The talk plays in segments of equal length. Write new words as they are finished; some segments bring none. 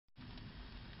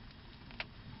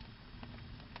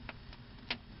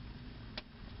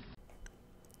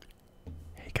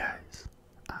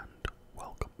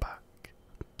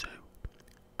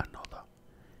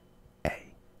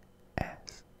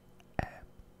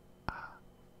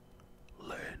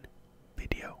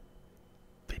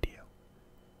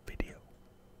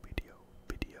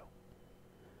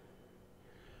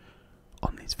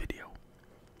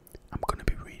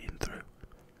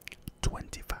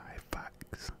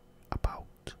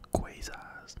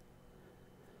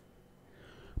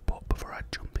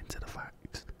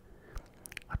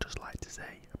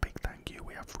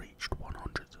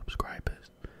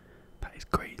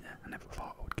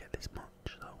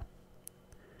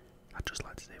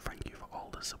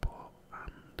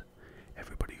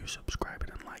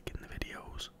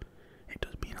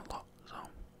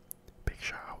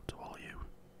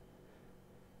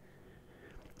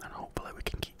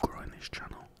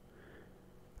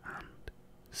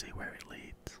see where it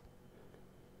leads.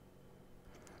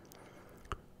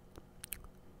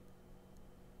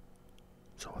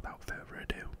 So without further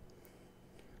ado,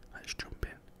 let's jump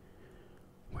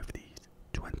in with these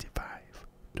 25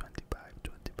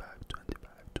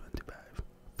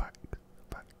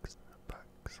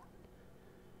 facts.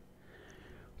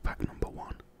 Fact number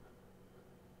 1.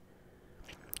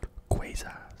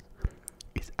 Quasars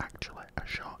is actually a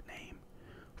short name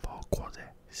for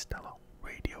quasi-stellar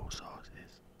radio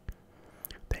sources.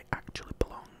 They actually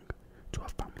belong to a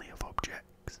family of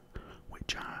objects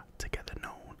which are together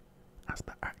known as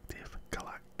the active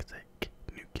galactic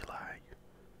nuclei.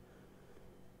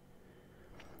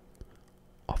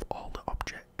 Of all the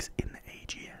objects in the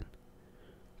AGN,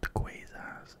 the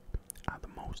quasars are the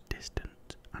most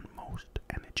distant and most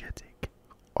energetic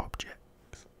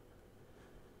objects.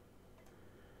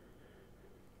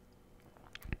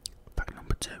 Fact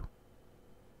number 2.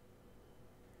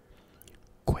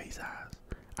 Quasars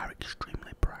are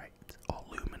extremely bright or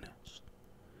luminous.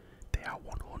 They are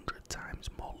 100 times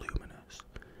more luminous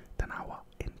than our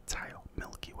entire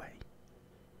Milky Way.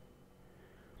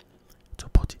 To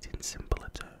put it in simpler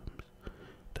terms,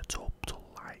 the total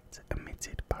light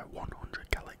emitted by 100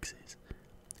 galaxies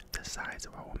the size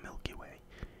of our Milky Way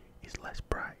is less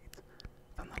bright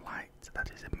than the light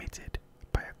that is emitted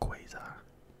by a quasar.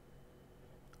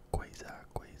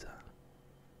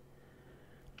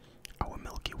 Our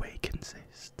Milky Way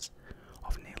consists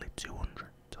of nearly 200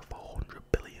 to 400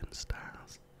 billion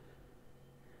stars,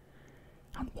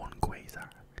 and one quasar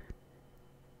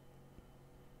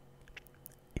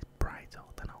is brighter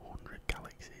than 100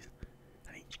 galaxies,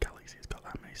 and each galaxy has got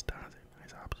that many stars in.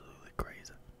 It's absolutely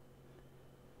crazy.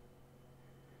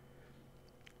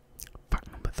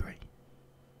 Fact number 3.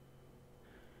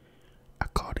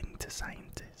 According to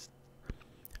scientists,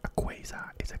 a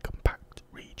quasar is a compact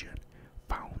region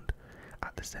found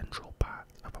at the central part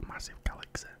of a massive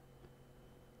galaxy,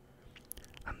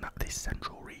 and that this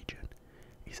central region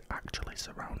is actually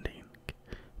surrounding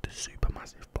the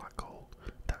supermassive black hole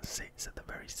that sits at the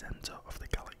very centre of the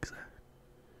galaxy.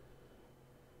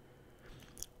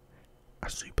 A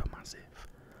supermassive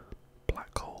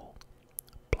black hole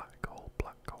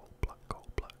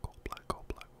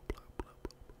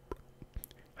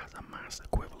has a mass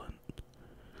equivalent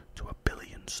to 1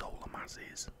 billion solar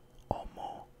masses or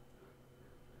more.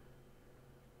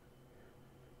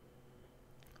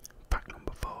 Fact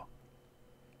number 4.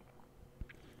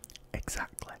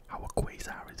 Exactly how a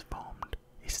quasar is formed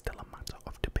is still a matter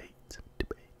of debate.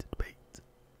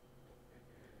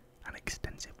 And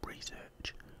extensive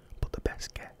research, but the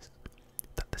best guess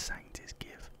that the scientists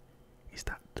give is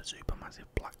that the supermassive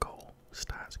black hole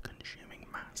starts consuming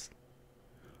mass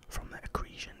from the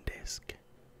accretion disk,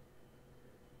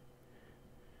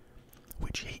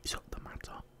 which heats up the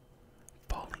matter,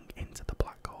 falling into the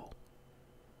black hole.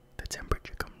 The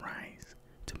temperature can rise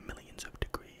to millions of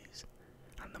degrees,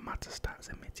 and the matter starts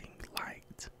emitting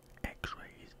light,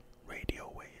 X-rays,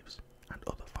 radio waves, and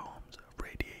other forms of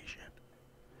radiation.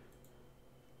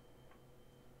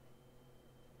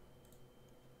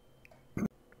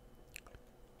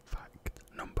 Fact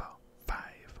number 5.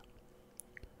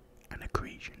 An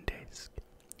accretion disk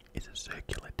is a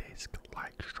circular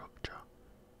disc-like structure,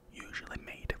 usually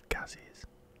made of gases,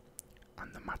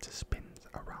 and the matter spins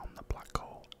around the black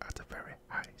hole at a very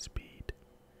high speed.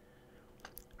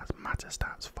 As matter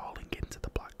starts falling into the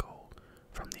black hole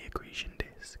from the accretion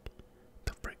disk,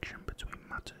 the friction between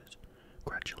matters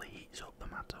gradually heats up the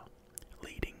matter,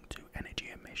 leading to energy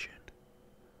emission.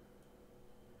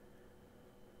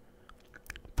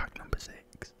 Fact number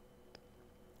 6.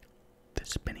 The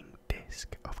spinning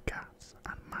disk of gas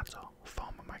and matter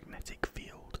form a magnetic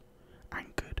field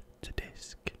anchored to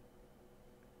disk.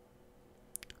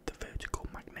 The vertical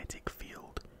magnetic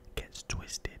field gets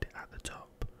twisted at the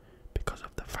top because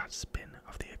of the fast spin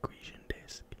of the accretion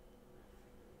disk.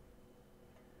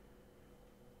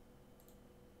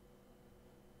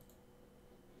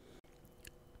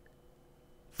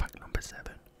 Fact number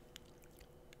 7.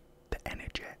 The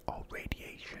energy or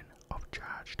radiation of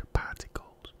charged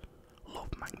particles love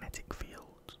magnetic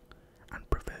fields and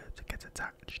prefer to get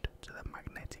attached to the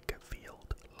magnetic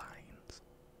field lines.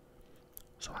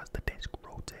 So as the disk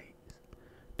rotates,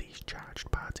 these charged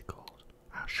particles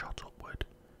are shot upward,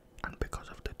 and because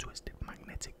of the twisted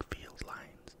magnetic field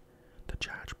lines, the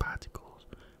charged particles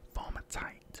form a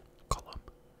tight column.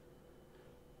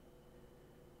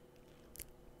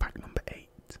 Fact number 8.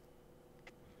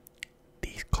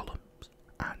 These columns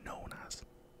are known as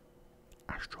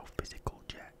astrophysical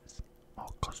jets, or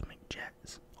cosmic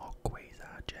jets, or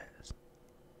quasar jets.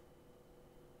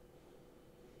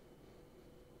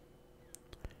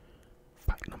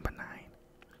 Fact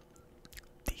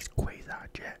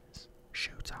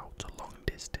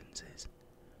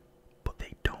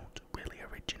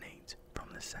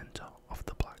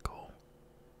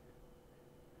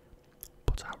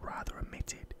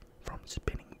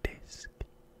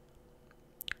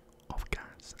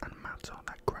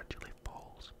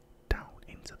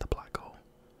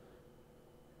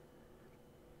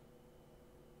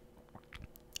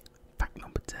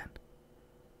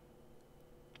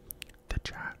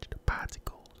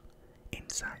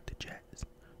inside the jets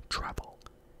travel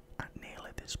at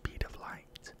nearly the speed of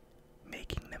light,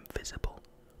 making them visible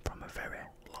from a very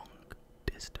long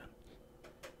distance.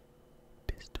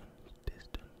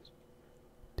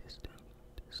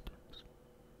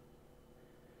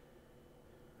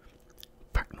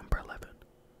 Fact number 11.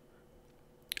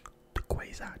 The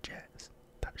quasar jets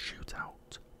that shoot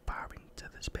out far into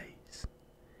the space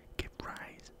give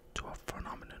rise to a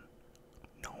phenomenon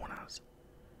known as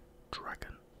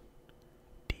dragon,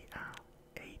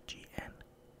 D-R-A-G-N,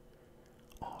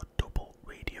 or double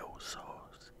radio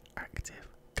source active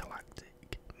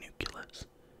galactic nucleus.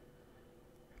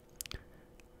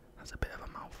 That's a bit of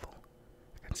a mouthful.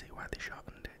 I can see why they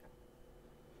shortened it.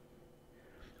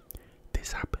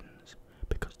 This happens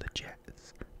because the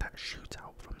jets that shoot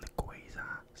out from the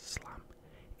quasar slam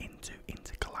into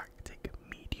intergalactic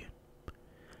medium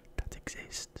that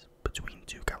exists between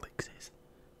two galaxies.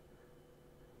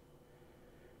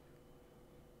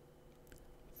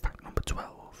 Fact number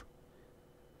 12.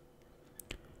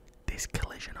 This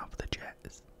collision of the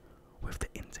jets with the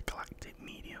intergalactic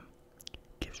medium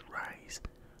gives rise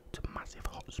to massive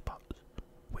hotspots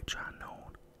which are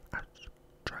known as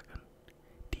dragon,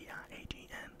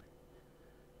 D-R-A-G-N.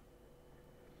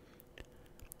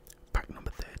 Fact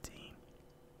number 13.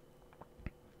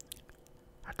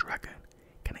 A dragon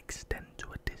can extend to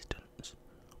a distance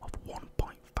of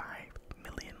 1.5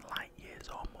 million light years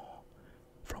or more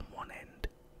from one end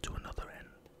to another end.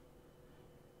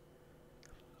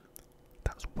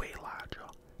 That's way larger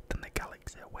than the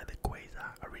galaxy where the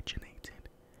quasar originated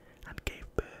and gave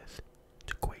birth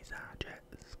to quasar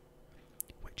jets,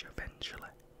 which eventually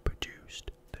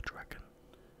produced the dragon.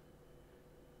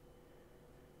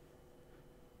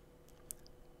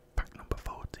 Fact number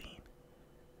 14.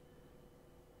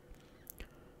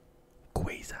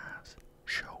 Quasars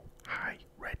show high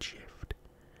redshift.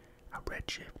 A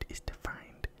redshift is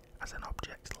defined as an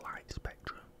object's light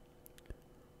spectrum.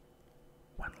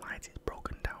 When light is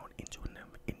broken down into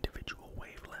individual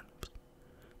wavelengths,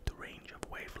 the range of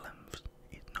wavelengths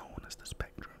is known as the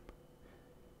spectrum.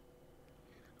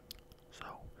 So,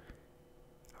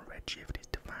 a redshift is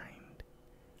defined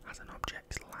as an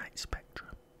object's light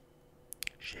spectrum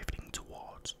shifting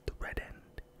towards the red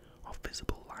end of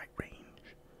visible light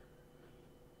range.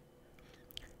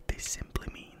 This simply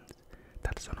means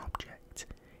that an object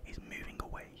is moving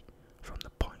away from the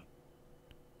point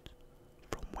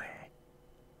from where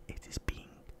it is being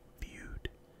viewed.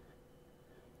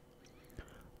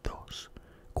 Thus,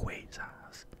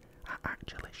 quasars are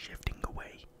actually shifting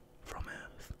away from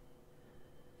Earth.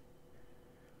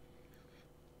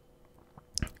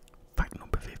 Fact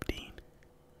number 15.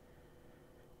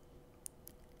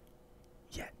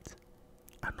 Yet,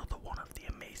 another one of the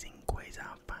amazing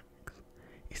quasar facts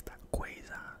is that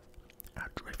quasars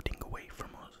are drifting away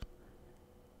from us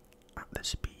at the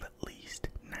speed of at least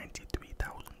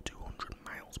 93,200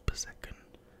 miles per second,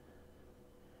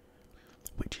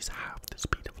 which is half the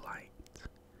speed of light.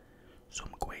 Some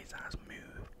quasars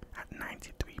move at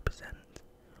 93%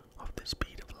 of the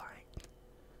speed of light.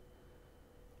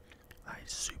 That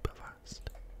is super fast.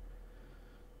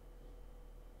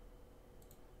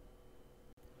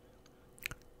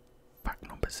 Fact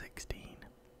number 16.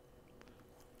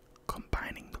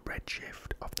 Combining the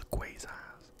redshift of the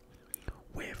quasars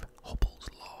with Hubble's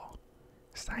law,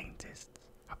 scientists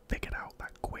have figured out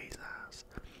that quasars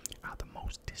are the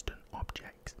most distant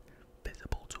objects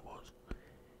visible to us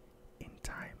in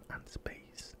time and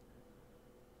space.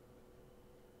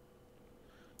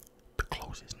 The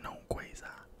closest known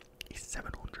quasar is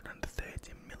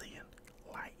 730 million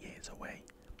light years away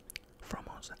from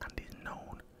us and is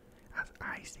known as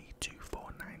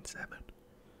IC2497.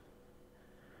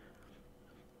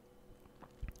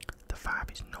 The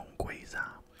farthest known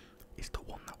quasar is the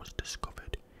one that was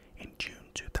discovered in June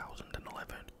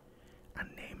 2011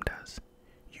 and named as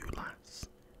ULAS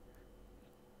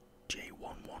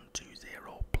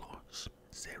J1120 plus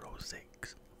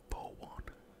 0641.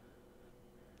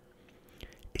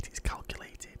 It is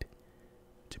calculated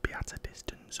to be at a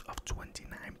distance of 29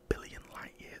 billion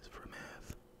light years from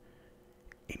Earth.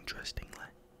 Interestingly,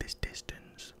 this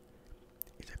distance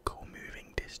is a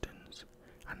co-moving distance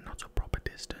and not a proper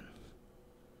distance.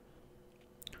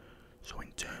 So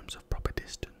in terms of proper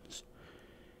distance,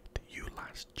 the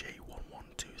ULAS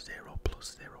J1120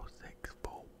 plus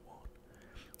 0641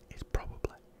 is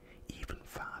probably even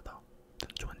farther than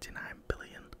 29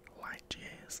 billion light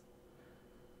years.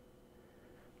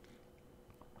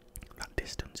 That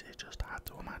distance is just hard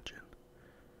to imagine.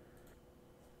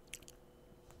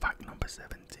 Fact number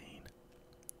 17.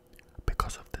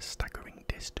 Because of the staggering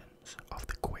distance of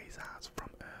the quasars from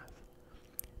Earth,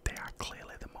 they are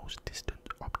clearly the most distant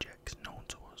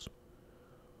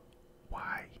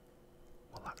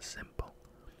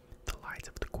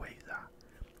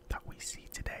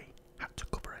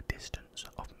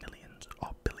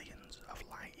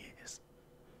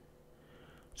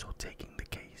So taking the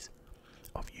case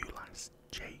of ULAS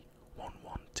J1120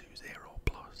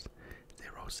 plus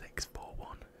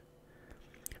 0641,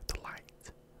 the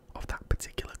light of that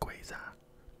particular quasar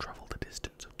travelled a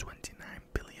distance of 29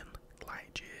 billion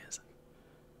light years.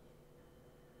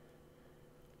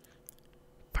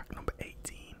 Fact number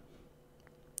 18.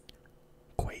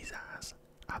 Quasars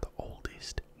are the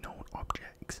oldest known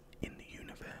objects in the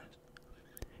universe.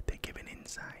 They give an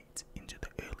insight into the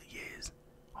early years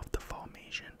of the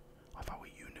formation of our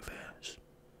universe.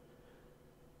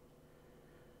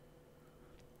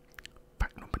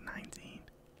 Fact number 19.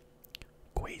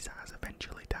 Quasars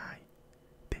eventually die.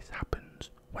 This happens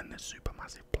when the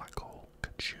supermassive black hole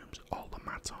consumes all the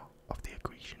matter of the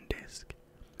accretion disk,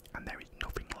 and there is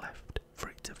nothing left for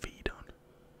it to feed on.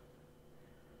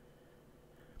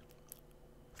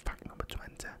 Fact number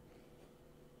 20.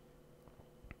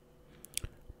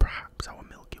 Perhaps our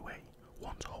Milky Way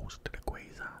once hosted a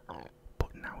quasar,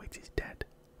 but now it is dead.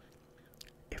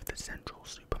 If the central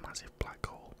supermassive black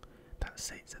hole that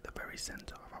sits at the very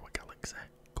centre of our galaxy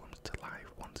comes to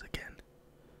life once again,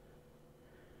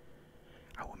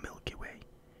 our Milky Way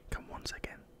can once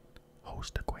again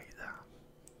host a quasar.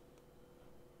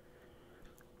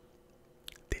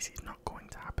 This is not going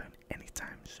to happen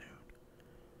anytime soon.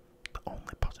 The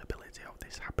only possibility of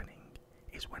this happening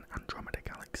is when Andromeda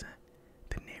Galaxy,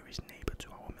 the nearest neighbour to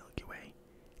our Milky Way,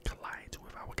 collides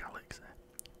with our galaxy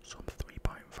some 3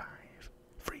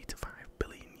 to 5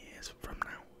 billion years from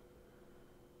now.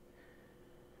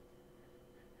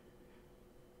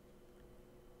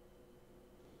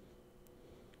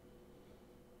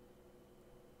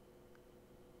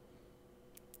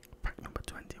 Fact number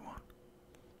 21.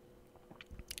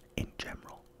 In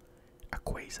general, a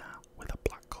quasar with a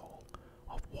black hole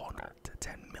of 1 to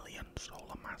 10 million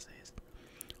solar masses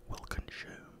will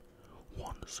consume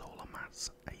 1 solar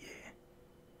mass a year.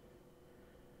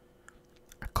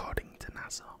 According to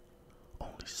NASA,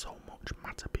 only so much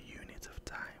matter per unit of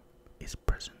time is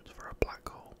present for a black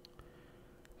hole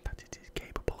that it is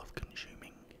capable of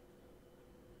consuming.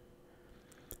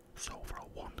 So for a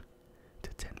 1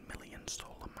 to 10 million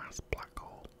solar mass black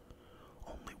hole,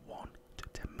 only 1 to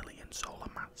 10 million solar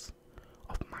mass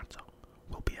of matter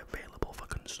will be available for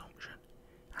consumption,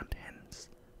 and hence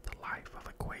the life of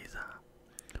a quasar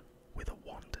with a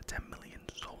 1 to 10 million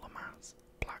solar mass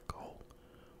black hole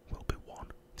will be 1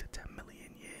 to 10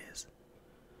 million years.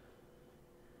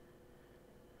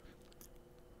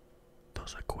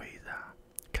 Thus a quasar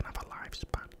can have a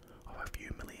lifespan of a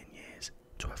few million years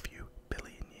to a few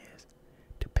billion years,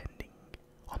 depending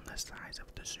on the size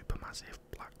of the supermassive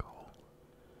black hole.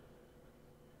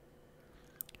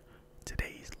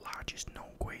 Today's largest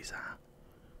known quasar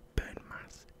burn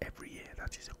mass every year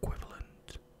that is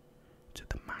equivalent to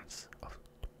the mass of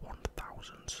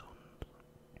 1,000 suns.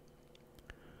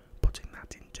 Putting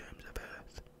that in terms of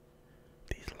Earth,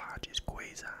 these largest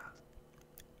quasars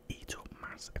eat up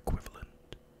mass equivalent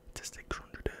to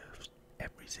 600 Earths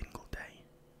every single day.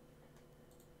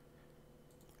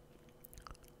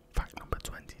 Fact number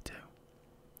 22.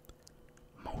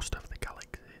 Most of the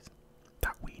galaxies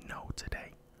that we know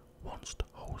today once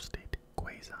hosted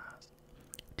quasars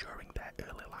during their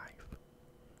early life.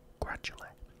 Gradually,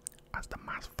 as the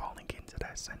mass falling into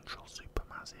their central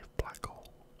supermassive black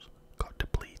holes got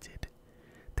depleted,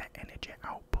 their energy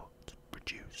output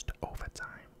reduced over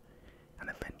time, and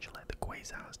eventually the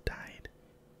quasars died,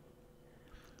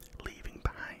 leaving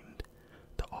behind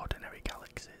the ordinary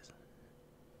galaxies.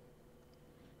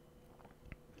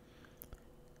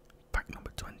 Fact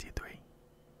number 23.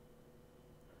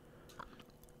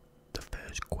 The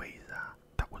first quasar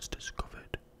that was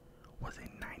discovered was in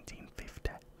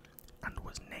 1950 and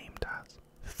was named as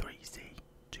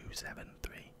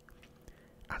 3C273.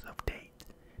 As of date,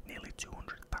 nearly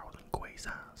 200,000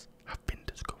 quasars have been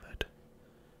discovered.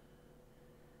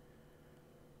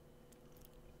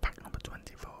 Fact number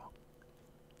 24.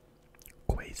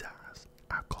 Quasars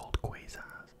are called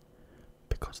quasars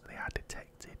because they are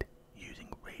detected using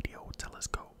radio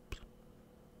telescopes.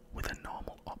 With a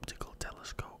normal optical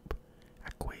telescope,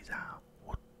 a quasar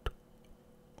would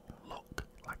look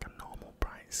like a normal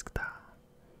bright star.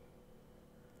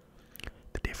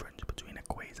 The difference between a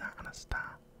quasar and a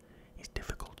star is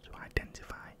difficult to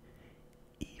identify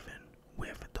even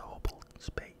with the Hubble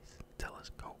Space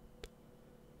Telescope.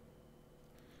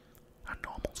 A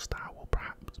normal star will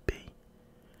perhaps be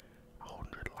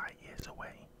 100 light years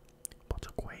away, but a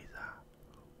quasar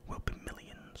will be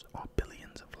millions or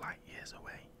billions of light years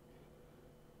away.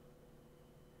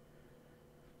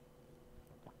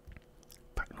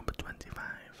 Fact number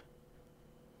 25.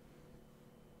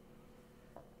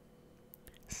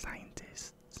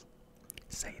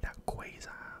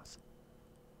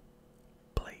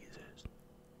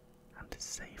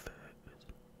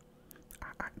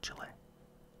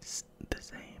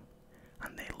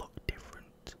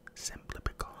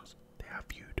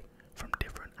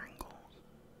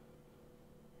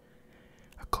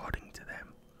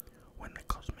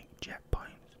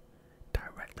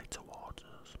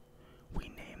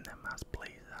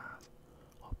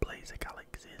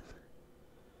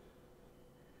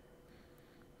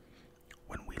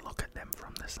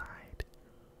 side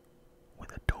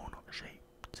with a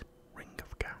donut-shaped ring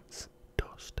of gas,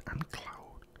 dust and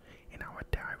cloud in our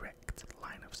direct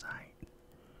line of sight.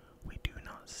 We do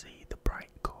not see the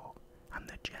bright core and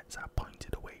the jets are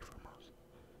pointed away from us,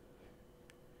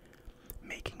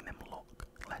 making them look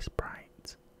less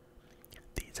bright.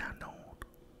 These are known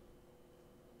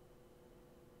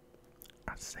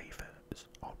as Quasars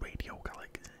or radio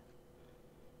galaxies.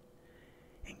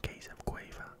 In the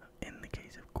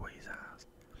case of quasars,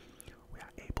 we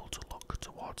are able to look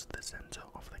towards the centre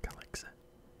of the galaxy,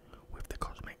 with the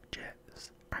cosmic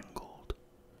jets angled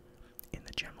in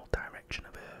the general direction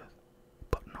of Earth,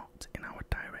 but not in our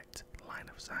direct line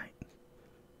of sight.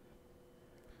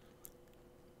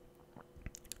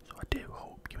 So I do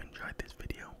hope you enjoyed this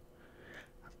video,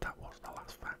 as that was the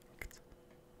last fact.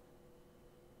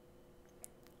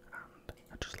 And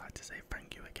I'd just like to say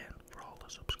thank you again for all the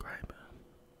subscribers.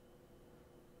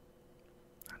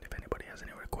 And if anybody has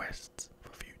any requests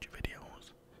for future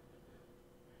videos,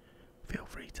 feel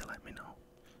free to let me know.